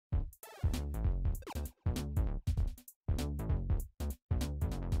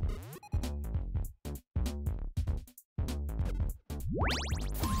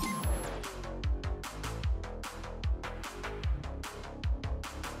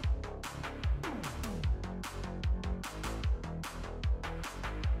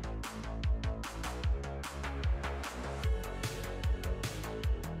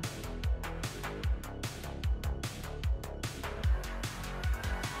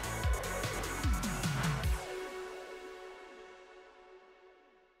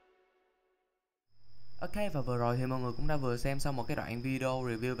Ok, và vừa rồi thì mọi người cũng đã vừa xem xong một cái đoạn video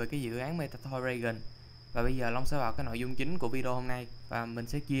review về cái dự án Meta Toy Dragonz. Và bây giờ Long sẽ vào cái nội dung chính của video hôm nay. Và mình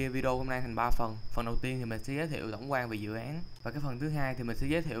sẽ chia video hôm nay thành 3 phần. Phần đầu tiên thì mình sẽ giới thiệu tổng quan về dự án. Và cái phần thứ hai thì mình sẽ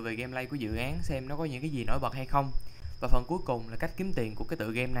giới thiệu về gameplay của dự án, xem nó có những cái gì nổi bật hay không. Và phần cuối cùng là cách kiếm tiền của cái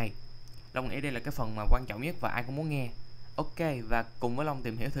tựa game này. Long nghĩ đây là cái phần mà quan trọng nhất và ai cũng muốn nghe. Ok, và cùng với Long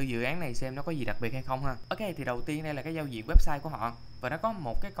tìm hiểu thử dự án này xem nó có gì đặc biệt hay không ha. Ok, thì đầu tiên đây là cái giao diện website của họ. Và nó có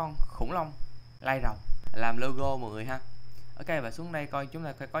một cái con khủng long lai rồng làm logo mọi người ha. Ok, và xuống đây coi chúng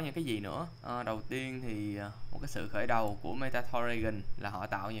ta có những cái gì nữa. Đầu tiên thì một cái sự khởi đầu của Meta Toy Dragonz là họ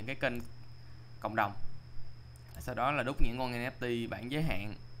tạo những cái kênh cộng đồng, sau đó là đúc những con NFT bản giới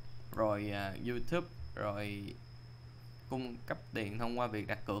hạn, rồi YouTube, rồi cung cấp tiền thông qua việc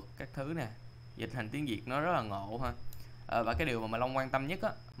đặt cược các thứ nè. Dịch thành tiếng Việt nó rất là ngộ ha. Và cái điều mà Long quan tâm nhất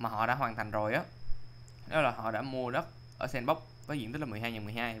á, mà họ đã hoàn thành rồi á, đó là họ đã mua đất ở Sandbox với diện tích là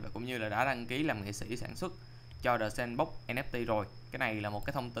 12/12 và cũng như là đã đăng ký làm nghệ sĩ sản xuất cho The Sandbox NFT rồi. Cái này là một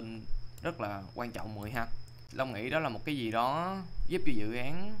cái thông tin rất là quan trọng mọi người ha. Long nghĩ đó là một cái gì đó giúp cho dự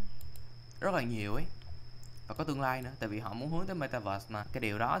án rất là nhiều ấy, và có tương lai nữa, tại vì họ muốn hướng tới Metaverse mà. Cái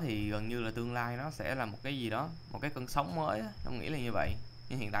điều đó thì gần như là tương lai nó sẽ là một cái gì đó, một cái cơn sóng mới á. Long nghĩ là như vậy,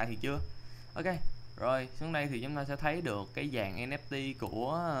 nhưng hiện tại thì chưa. Ok, rồi xuống đây thì chúng ta sẽ thấy được cái dàn NFT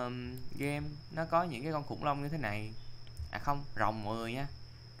của game. Nó có những cái con khủng long như thế này. À không, rồng mọi người nha,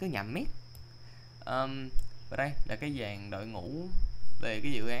 cứ nhầm miết. Và đây là cái dàn đội ngũ về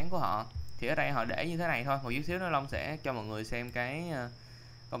cái dự án của họ. Thì ở đây họ để như thế này thôi. Một chút xíu nữa Long sẽ cho mọi người xem cái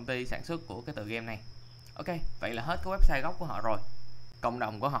công ty sản xuất của cái tựa game này. Ok, vậy là hết cái website gốc của họ rồi. Cộng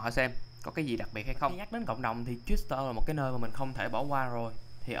đồng của họ xem có cái gì đặc biệt hay không. Khi nhắc đến cộng đồng thì Twitter là một cái nơi mà mình không thể bỏ qua rồi.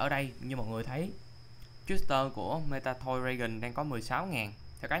 Thì ở đây như mọi người thấy, Twitter của Meta Toy Dragonz đang có 16.000.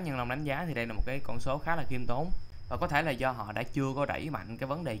 Theo cá nhân Long đánh giá thì đây là một cái con số khá là khiêm tốn, và có thể là do họ đã chưa có đẩy mạnh cái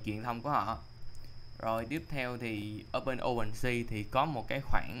vấn đề truyền thông của họ. Rồi tiếp theo thì OpenSea thì có một cái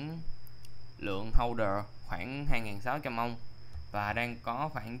khoản lượng holder khoảng 2.600 ông và đang có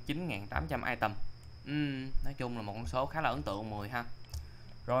khoảng 9.800 item. Nói chung là một con số khá là ấn tượng mọi người ha.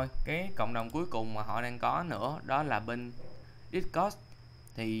 Rồi cái cộng đồng cuối cùng mà họ đang có nữa đó là bên Discord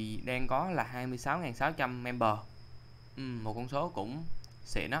thì đang có là 26.600 member. Một con số cũng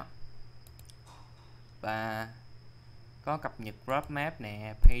xịn đó. Và có cập nhật roadmap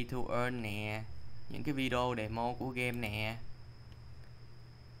nè, pay to earn nè, những cái video demo của game nè.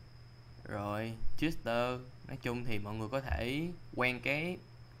 Rồi Twitter, nói chung thì mọi người có thể quen cái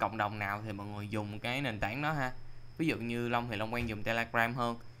cộng đồng nào thì mọi người dùng cái nền tảng đó ha. Ví dụ như Long thì Long quen dùng Telegram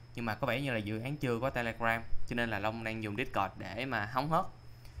hơn, nhưng mà có vẻ như là dự án chưa có Telegram, cho nên là Long đang dùng Discord để mà hóng hớt.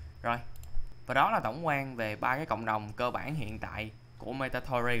 Rồi, và đó là tổng quan về 3 cái cộng đồng cơ bản hiện tại của Meta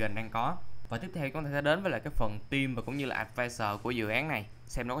Toy Dragonz đang có. Và tiếp theo chúng ta sẽ đến với lại cái phần team và cũng như là advisor của dự án này,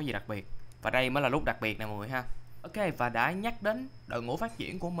 xem nó có gì đặc biệt. Và đây mới là lúc đặc biệt nè mọi người ha. Ok, và đã nhắc đến đội ngũ phát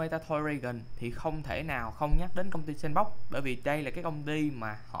triển của Meta Toy Dragonz thì không thể nào không nhắc đến công ty Sandbox, bởi vì đây là cái công ty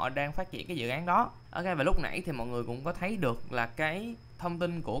mà họ đang phát triển cái dự án đó. Ok, và lúc nãy thì mọi người cũng có thấy được là cái thông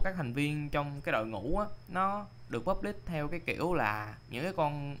tin của các thành viên trong cái đội ngũ á, nó được public theo cái kiểu là những cái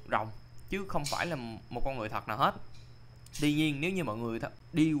con rồng, chứ không phải là một con người thật nào hết. Tuy nhiên nếu như mọi người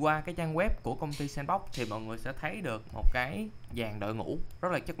đi qua cái trang web của công ty Sandbox thì mọi người sẽ thấy được một cái dàn đội ngũ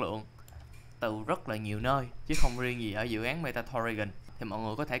rất là chất lượng từ rất là nhiều nơi, chứ không riêng gì ở dự án Meta Toy Dragonz. Thì mọi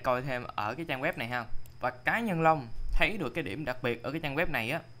người có thể coi thêm ở cái trang web này ha. Và cá nhân Long thấy được cái điểm đặc biệt ở cái trang web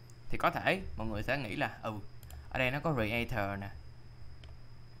này á, thì có thể mọi người sẽ nghĩ là ở đây nó có creator nè,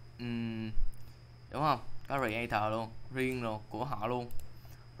 đúng không, có creator luôn, riêng rồi của họ luôn.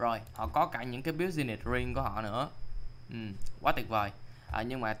 Rồi họ có cả những cái business riêng của họ nữa. Quá tuyệt vời.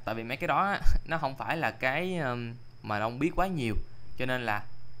 Nhưng mà tại vì mấy cái đó nó không phải là cái mà Long biết quá nhiều, cho nên là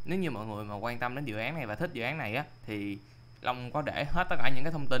nếu như mọi người mà quan tâm đến dự án này và thích dự án này á, thì Long có để hết tất cả những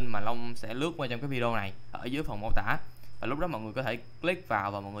cái thông tin mà Long sẽ lướt qua trong cái video này ở dưới phần mô tả, và lúc đó mọi người có thể click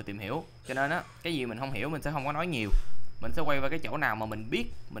vào và mọi người tìm hiểu. Cho nên á, cái gì mình không hiểu mình sẽ không có nói nhiều, mình sẽ quay vào cái chỗ nào mà mình biết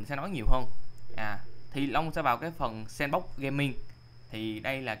mình sẽ nói nhiều hơn. Thì Long sẽ vào cái phần Sandbox Gaming, thì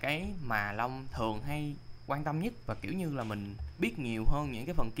đây là cái mà Long thường hay quan tâm nhất và kiểu như là mình biết nhiều hơn những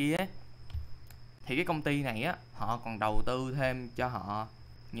cái phần kia ấy. Thì cái công ty này á, họ còn đầu tư thêm cho họ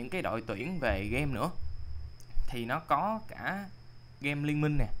những cái đội tuyển về game nữa. Thì nó có cả game liên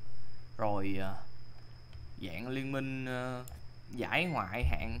minh nè, rồi dạng liên minh giải ngoại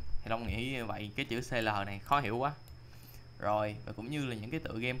hạng, thì Long nghĩ vậy cái chữ CL này khó hiểu quá. Rồi và cũng như là những cái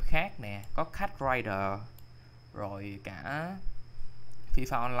tựa game khác nè, có Cat Rider, rồi cả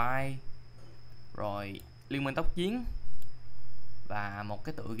FIFA Online, rồi Liên minh tốc chiến, và một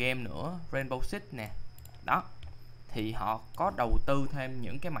cái tựa game nữa Rainbow Six nè. Đó, thì họ có đầu tư thêm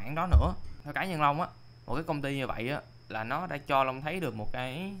những cái mảng đó nữa. Theo cá nhân Long á, một cái công ty như vậy á là nó đã cho Long thấy được một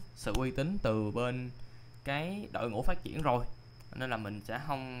cái sự uy tín từ bên cái đội ngũ phát triển rồi, nên là mình sẽ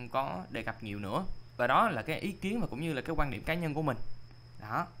không có đề cập nhiều nữa. Và đó là cái ý kiến và cũng như là cái quan điểm cá nhân của mình.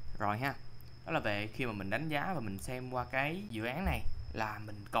 Đó, rồi ha. Đó là về khi mà mình đánh giá và mình xem qua cái dự án này là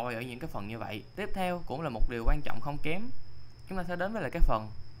mình coi ở những cái phần như vậy. Tiếp theo cũng là một điều quan trọng không kém, chúng ta sẽ đến với lại cái phần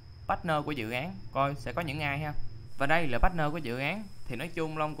partner của dự án, coi sẽ có những ai ha. Và đây là partner của dự án, thì nói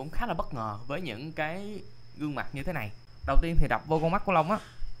chung Long cũng khá là bất ngờ với những cái gương mặt như thế này. Đầu tiên thì đập vô con mắt của Long á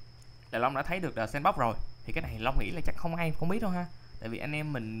là Long đã thấy được là sandbox rồi, thì cái này Long nghĩ là chắc không ai không biết đâu ha. Tại vì anh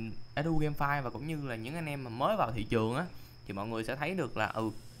em mình edu gamefi và cũng như là những anh em mà mới vào thị trường á, thì mọi người sẽ thấy được là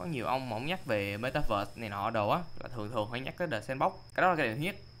có nhiều ông mà ông nhắc về metaverse này nọ đồ á, là thường thường phải nhắc tới the sandbox. Cái đó là cái điều thứ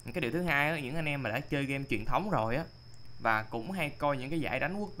nhất. Cái điều thứ hai á, những anh em mà đã chơi game truyền thống rồi á và cũng hay coi những cái giải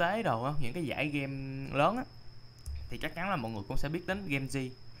đánh quốc tế đồ á, những cái giải game lớn á, thì chắc chắn là mọi người cũng sẽ biết đến Game Z.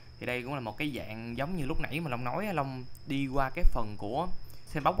 Thì đây cũng là một cái dạng giống như lúc nãy mà Long nói, Long đi qua cái phần của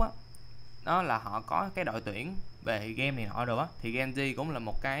sandbox á, đó là họ có cái đội tuyển về game này nọ rồi á, thì Game Z cũng là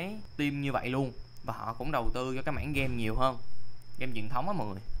một cái team như vậy luôn, và họ cũng đầu tư cho cái mảng game nhiều hơn, game truyền thống á mọi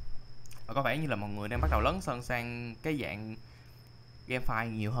người. Và có vẻ như là mọi người đang bắt đầu lấn sân sang cái dạng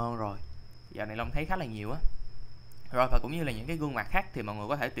gamefi nhiều hơn rồi, dạo này Long thấy khá là nhiều á. Rồi và cũng như là những cái gương mặt khác thì mọi người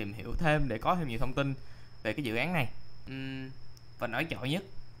có thể tìm hiểu thêm để có thêm nhiều thông tin về cái dự án này. Và nổi trội nhất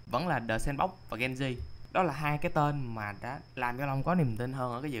vẫn là The Sandbox và Game Z. Đó là hai cái tên mà đã làm cho Long có niềm tin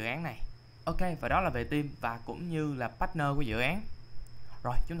hơn ở cái dự án này. Ok, và đó là về team và cũng như là partner của dự án.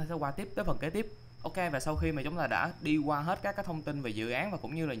 Rồi chúng ta sẽ qua tiếp tới phần kế tiếp. Ok, và sau khi mà chúng ta đã đi qua hết các cái thông tin về dự án và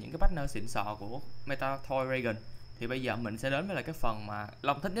cũng như là những cái partner xịn sò của Meta Toy Dragonz, thì bây giờ mình sẽ đến với lại cái phần mà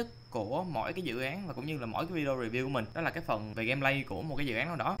Long thích nhất của mỗi cái dự án và cũng như là mỗi cái video review của mình, đó là cái phần về gameplay của một cái dự án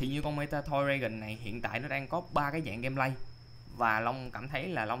nào đó. Thì như con Meta Toy Dragonz này hiện tại nó đang có 3 cái dạng gameplay, và Long cảm thấy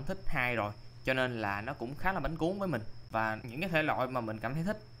là Long thích hai rồi, cho nên là nó cũng khá là bánh cuốn với mình. Và những cái thể loại mà mình cảm thấy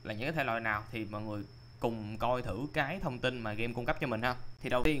thích là những cái thể loại nào thì mọi người cùng coi thử cái thông tin mà game cung cấp cho mình ha. Thì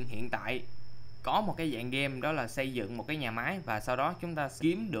đầu tiên hiện tại có một cái dạng game đó là xây dựng một cái nhà máy và sau đó chúng ta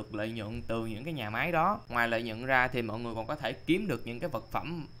kiếm được lợi nhuận từ những cái nhà máy đó. Ngoài lợi nhuận ra thì mọi người còn có thể kiếm được những cái vật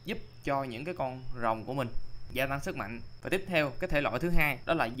phẩm giúp cho những cái con rồng của mình gia tăng sức mạnh. Và tiếp theo cái thể loại thứ hai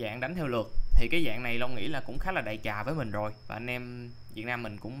đó là dạng đánh theo lượt. Thì cái dạng này Long nghĩ là cũng khá là đầy trà với mình rồi, và anh em Việt Nam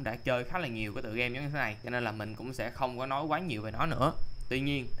mình cũng đã chơi khá là nhiều cái tựa game như thế này, cho nên là mình cũng sẽ không có nói quá nhiều về nó nữa. Tuy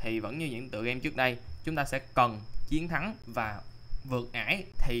nhiên thì vẫn như những tựa game trước đây, chúng ta sẽ cần chiến thắng và vượt ải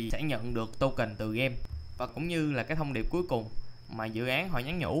thì sẽ nhận được token từ game. Và cũng như là cái thông điệp cuối cùng mà dự án họ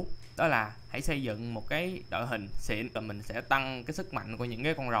nhắn nhủ, đó là hãy xây dựng một cái đội hình xịn và mình sẽ tăng cái sức mạnh của những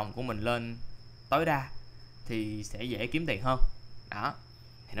cái con rồng của mình lên tối đa thì sẽ dễ kiếm tiền hơn. Đó,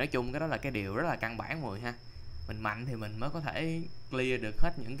 thì nói chung cái đó là cái điều rất là căn bản mọi người ha. Mình mạnh thì mình mới có thể clear được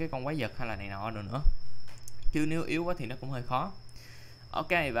hết những cái con quái vật hay là này nọ rồi nữa, chứ nếu yếu quá thì nó cũng hơi khó.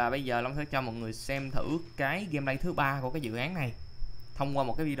 Ok, và bây giờ Long sẽ cho mọi người xem thử cái gameplay thứ ba của cái dự án này thông qua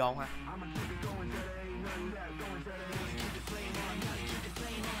một cái video ha.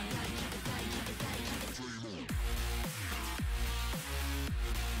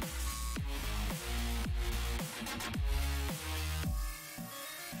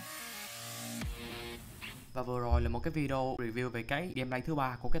 Và vừa rồi là một cái video review về cái gameplay thứ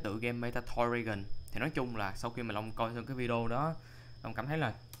ba của cái tựa game Meta Toy Dragonz. Thì nói chung là sau khi mà Long coi xong cái video đó, Long cảm thấy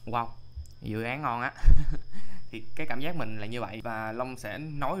là wow, dự án ngon á. Thì cái cảm giác mình là như vậy, và Long sẽ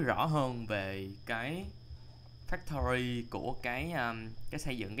nói rõ hơn về cái factory của cái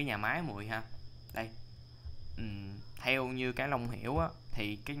xây dựng cái nhà máy mọi người ha. Đây, theo như cái Long hiểu á,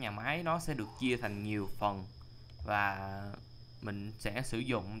 thì cái nhà máy đó sẽ được chia thành nhiều phần và mình sẽ sử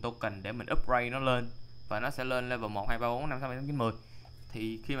dụng token để mình upgrade nó lên, và nó sẽ lên level 1, 2, 3, 4, 5, 6, 7, 8, 9, 10.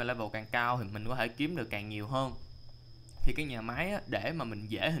 Thì khi mà level càng cao thì mình có thể kiếm được càng nhiều hơn. Thì cái nhà máy á, để mà mình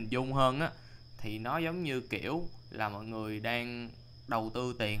dễ hình dung hơn á, thì nó giống như kiểu là mọi người đang đầu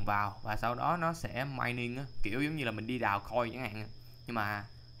tư tiền vào và sau đó nó sẽ mining á, kiểu giống như là mình đi đào coin chẳng hạn. Nhưng mà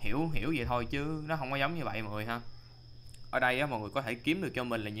hiểu vậy thôi chứ nó không có giống như vậy mọi người ha. Ở đây á, mọi người có thể kiếm được cho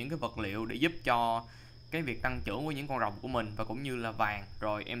mình là những cái vật liệu để giúp cho cái việc tăng trưởng của những con rồng của mình, và cũng như là vàng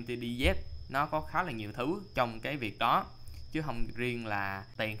rồi MTDZ. Nó có khá là nhiều thứ trong cái việc đó chứ không riêng là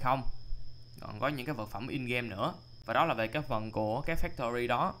tiền không, còn có những cái vật phẩm in game nữa. Và đó là về cái phần của cái factory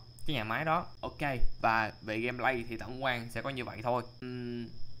đó, cái nhà máy đó. Ok, và về gameplay thì tổng quan sẽ có như vậy thôi.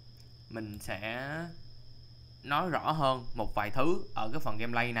 Mình sẽ nói rõ hơn một vài thứ ở cái phần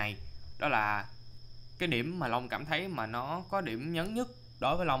gameplay này. Đó là cái điểm mà Long cảm thấy mà nó có điểm nhấn nhất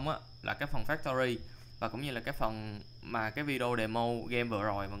đối với Long á, là cái phần factory, và cũng như là cái phần mà cái video demo game vừa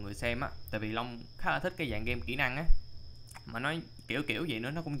rồi mọi người xem á. Tại vì Long khá là thích cái dạng game kỹ năng á, mà nó kiểu vậy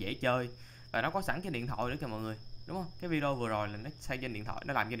nữa, nó cũng dễ chơi và nó có sẵn trên điện thoại nữa kìa mọi người, đúng không? Cái video vừa rồi là nó xây trên điện thoại,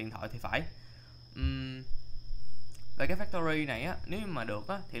 nó làm trên điện thoại thì phải. Về cái factory này á, nếu mà được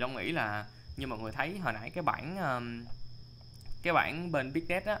á thì Long nghĩ là như mọi người thấy hồi nãy cái bản bên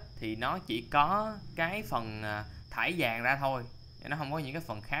MTDZ á, thì nó chỉ có cái phần thải vàng ra thôi, nó không có những cái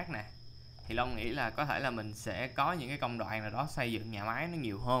phần khác nè. Thì Long nghĩ là có thể là mình sẽ có những cái công đoạn nào đó xây dựng nhà máy nó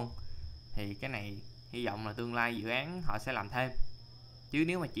nhiều hơn. Thì cái này hy vọng là tương lai dự án họ sẽ làm thêm. Chứ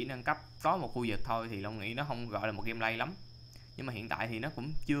nếu mà chỉ nâng cấp có một khu vực thôi thì Long nghĩ nó không gọi là một gameplay lắm. Nhưng mà hiện tại thì nó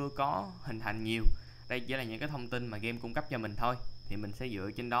cũng chưa có hình thành nhiều. Đây chỉ là những cái thông tin mà game cung cấp cho mình thôi, thì mình sẽ dựa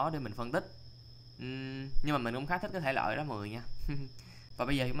trên đó để mình phân tích. Nhưng mà mình cũng khá thích cái thể loại đó mọi người nha. Và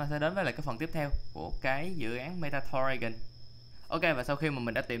bây giờ chúng ta sẽ đến với lại cái phần tiếp theo của cái dự án Meta Toy Dragonz. Ok, và sau khi mà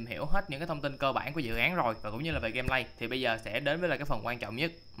mình đã tìm hiểu hết những cái thông tin cơ bản của dự án rồi, và cũng như là về gameplay, thì bây giờ sẽ đến với lại cái phần quan trọng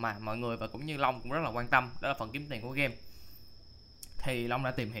nhất mà mọi người và cũng như Long cũng rất là quan tâm, đó là phần kiếm tiền của game. Thì Long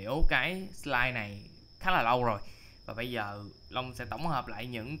đã tìm hiểu cái slide này khá là lâu rồi, và bây giờ Long sẽ tổng hợp lại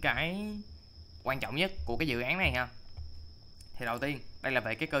những cái quan trọng nhất của cái dự án này ha. Thì đầu tiên, đây là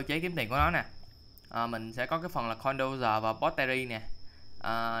về cái cơ chế kiếm tiền của nó nè. Mình sẽ có cái phần là condoser và battery nè.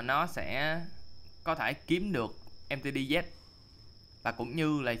 Nó sẽ có thể kiếm được MTDZ, và cũng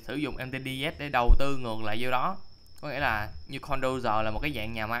như là sử dụng MTDZ để đầu tư ngược lại vô đó. Có nghĩa là như condoser là một cái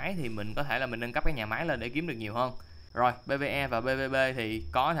dạng nhà máy, thì mình có thể là mình nâng cấp cái nhà máy lên để kiếm được nhiều hơn. Rồi PVE và PVP thì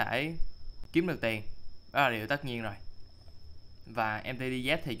có thể kiếm được tiền, đó là điều tất nhiên rồi. Và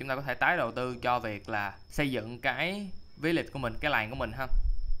MTDZ thì chúng ta có thể tái đầu tư cho việc là xây dựng cái village của mình, cái làng của mình ha,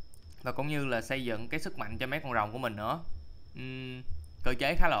 và cũng như là xây dựng cái sức mạnh cho mấy con rồng của mình nữa. Cơ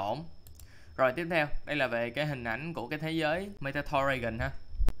chế khá là ổn. Rồi tiếp theo, đây là về cái hình ảnh của cái thế giới Meta Toy Dragonz ha.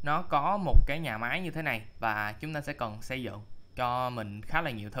 Nó có một cái nhà máy như thế này, và chúng ta sẽ cần xây dựng cho mình khá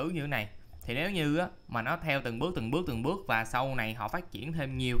là nhiều thứ như thế này. Thì nếu như á, mà nó theo từng bước và sau này họ phát triển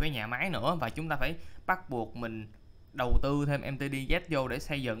thêm nhiều cái nhà máy nữa, và chúng ta phải bắt buộc mình đầu tư thêm MTDZ vô để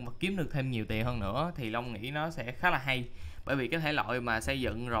xây dựng và kiếm được thêm nhiều tiền hơn nữa, thì Long nghĩ nó sẽ khá là hay. Bởi vì cái thể loại mà xây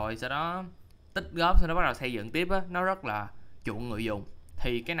dựng rồi sau đó tích góp, sau đó bắt đầu xây dựng tiếp á, nó rất là chuộng người dùng.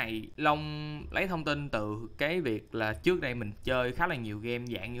 Thì cái này Long lấy thông tin từ cái việc là trước đây mình chơi khá là nhiều game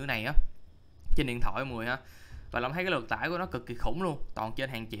dạng như thế này á trên điện thoại mọi người ha, và Long thấy cái lượt tải của nó cực kỳ khủng luôn, toàn trên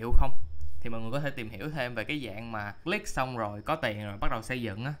hàng triệu không. Thì mọi người có thể tìm hiểu thêm về cái dạng mà click xong rồi có tiền rồi bắt đầu xây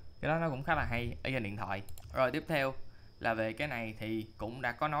dựng á, cái đó nó cũng khá là hay ở trên điện thoại. Rồi tiếp theo là về cái này thì cũng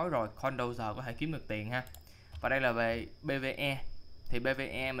đã có nói rồi, condoser có thể kiếm được tiền ha. Và đây là về PVE, thì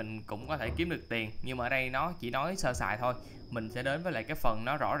PVE mình cũng có thể kiếm được tiền, nhưng mà ở đây nó chỉ nói sơ sài thôi. Mình sẽ đến với lại cái phần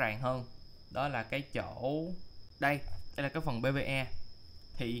nó rõ ràng hơn, đó là cái chỗ đây là cái phần PVE.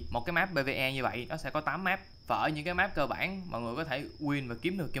 Thì một cái map PVE như vậy nó sẽ có 8 map, và ở những cái map cơ bản mọi người có thể win và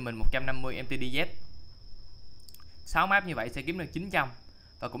kiếm được cho mình 150 MTDZ. 6 map như vậy sẽ kiếm được 900,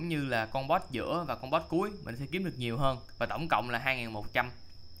 và cũng như là con boss giữa và con boss cuối mình sẽ kiếm được nhiều hơn, và tổng cộng là 2100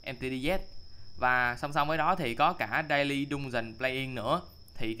 MTDZ. Và song song với đó thì có cả daily dungeon playing nữa,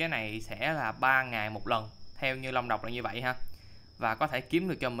 thì cái này sẽ là 3 ngày một lần, theo như Long đọc là như vậy ha, và có thể kiếm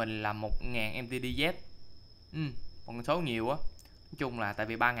được cho mình là 1000 MTDZ. Một con số nhiều á, nói chung là tại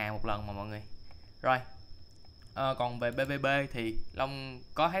vì 3 ngày một lần mà mọi người. Rồi còn về PVP thì Long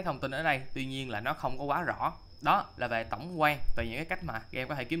có thấy thông tin ở đây, tuy nhiên là nó không có quá rõ. Đó là về tổng quan về những cái cách mà game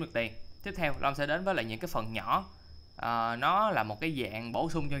có thể kiếm được tiền. Tiếp theo Long sẽ đến với lại những cái phần nhỏ. Nó là một cái dạng bổ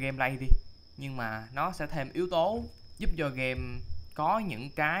sung cho gameplay đi, nhưng mà nó sẽ thêm yếu tố giúp cho game có những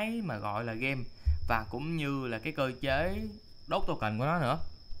cái mà gọi là game, và cũng như là cái cơ chế đốt token của nó nữa.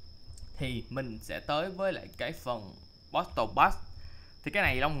 Thì mình sẽ tới với lại cái phần Battle Pass. Thì cái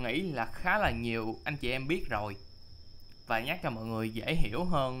này Long nghĩ là khá là nhiều anh chị em biết rồi, và nhắc cho mọi người dễ hiểu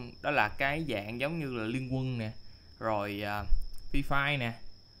hơn, đó là cái dạng giống như là Liên Quân nè, rồi Free Fire nè,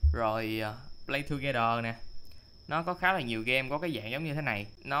 rồi Play Together nè. Nó có khá là nhiều game có cái dạng giống như thế này.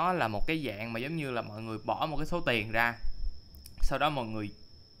 Nó là một cái dạng mà giống như là mọi người bỏ một cái số tiền ra, sau đó mọi người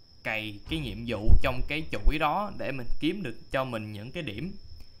cày cái nhiệm vụ trong cái chuỗi đó để mình kiếm được cho mình những cái điểm.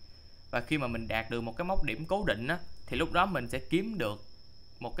 Và khi mà mình đạt được một cái mốc điểm cố định á, thì lúc đó mình sẽ kiếm được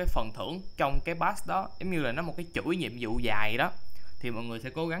một cái phần thưởng trong cái pass đó, giống như là nó một cái chuỗi nhiệm vụ dài đó. Thì mọi người sẽ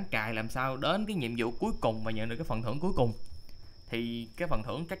cố gắng cài làm sao đến cái nhiệm vụ cuối cùng và nhận được cái phần thưởng cuối cùng. Thì cái phần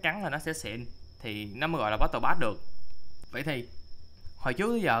thưởng chắc chắn là nó sẽ xịn, thì nó mới gọi là Battle Pass được. Vậy thì hồi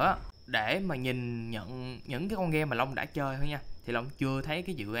trước tới giờ á, để mà nhìn nhận những cái con game mà Long đã chơi thôi nha, thì Long chưa thấy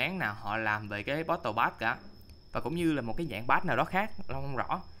cái dự án nào họ làm về cái Battle Pass cả. Và cũng như là một cái dạng pass nào đó khác, Long không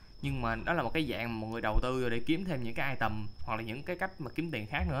rõ. Nhưng mà đó là một cái dạng mà mọi người đầu tư rồi để kiếm thêm những cái item hoặc là những cái cách mà kiếm tiền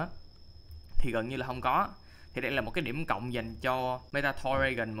khác nữa, thì gần như là không có. Thì đây là một cái điểm cộng dành cho Meta Toy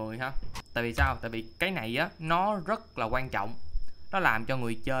Dragonz 10 ha. Tại vì sao? Tại vì cái này á, nó rất là quan trọng. Nó làm cho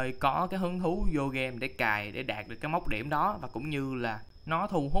người chơi có cái hứng thú vô game để cài, để đạt được cái mốc điểm đó, và cũng như là nó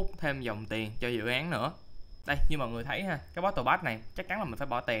thu hút thêm dòng tiền cho dự án nữa. Đây, như mọi người thấy ha, cái Battle Pass này chắc chắn là mình phải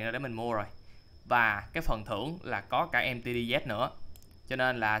bỏ tiền ra để mình mua rồi. Và cái phần thưởng là có cả MTDZ nữa. Cho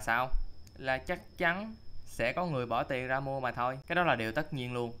nên là sao? Là chắc chắn sẽ có người bỏ tiền ra mua mà thôi. Cái đó là điều tất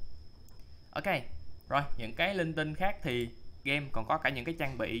nhiên luôn. Ok, rồi những cái linh tinh khác thì game còn có cả những cái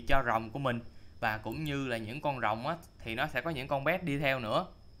trang bị cho rồng của mình. Và cũng như là những con rồng á, thì nó sẽ có những con pet đi theo nữa.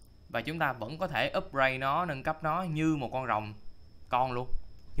 Và chúng ta vẫn có thể upgrade nó, nâng cấp nó như một con rồng con luôn.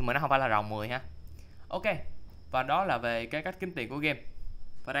 Nhưng mà nó không phải là rồng 10 ha. Ok, và đó là về cái cách kiếm tiền của game.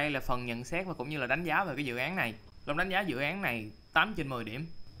 Và đây là phần nhận xét và cũng như là đánh giá về cái dự án này. Long đánh giá dự án này 8 trên 10 điểm.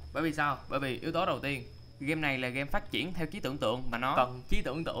 Bởi vì sao? Bởi vì yếu tố đầu tiên, game này là game phát triển theo trí tưởng tượng, mà nó cần trí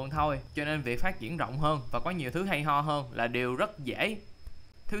tưởng tượng thôi. Cho nên việc phát triển rộng hơn và có nhiều thứ hay ho hơn là điều rất dễ.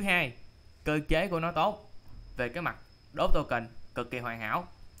 Thứ hai, cơ chế của nó tốt. Về cái mặt đốt token cực kỳ hoàn hảo.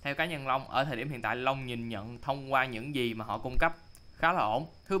 Theo cá nhân Long, ở thời điểm hiện tại Long nhìn nhận thông qua những gì mà họ cung cấp khá là ổn.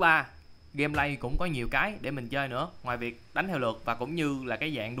 Thứ ba, gameplay cũng có nhiều cái để mình chơi nữa, ngoài việc đánh theo lượt và cũng như là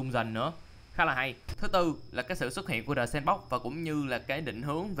cái dạng đung dần nữa, khá là hay. Thứ tư là cái sự xuất hiện của The Sandbox và cũng như là cái định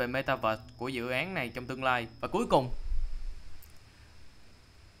hướng về metaverse của dự án này trong tương lai. Và cuối cùng,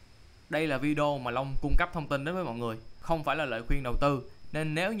 đây là video mà Long cung cấp thông tin đến với mọi người, không phải là lời khuyên đầu tư.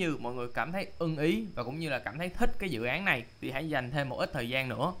 Nên nếu như mọi người cảm thấy ưng ý và cũng như là cảm thấy thích cái dự án này thì hãy dành thêm một ít thời gian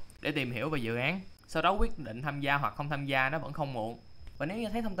nữa để tìm hiểu về dự án. Sau đó quyết định tham gia hoặc không tham gia nó vẫn không muộn. Và nếu như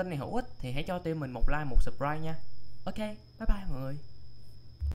thấy thông tin này hữu ích thì hãy cho team mình một like, một subscribe nha. Ok, bye bye mọi người.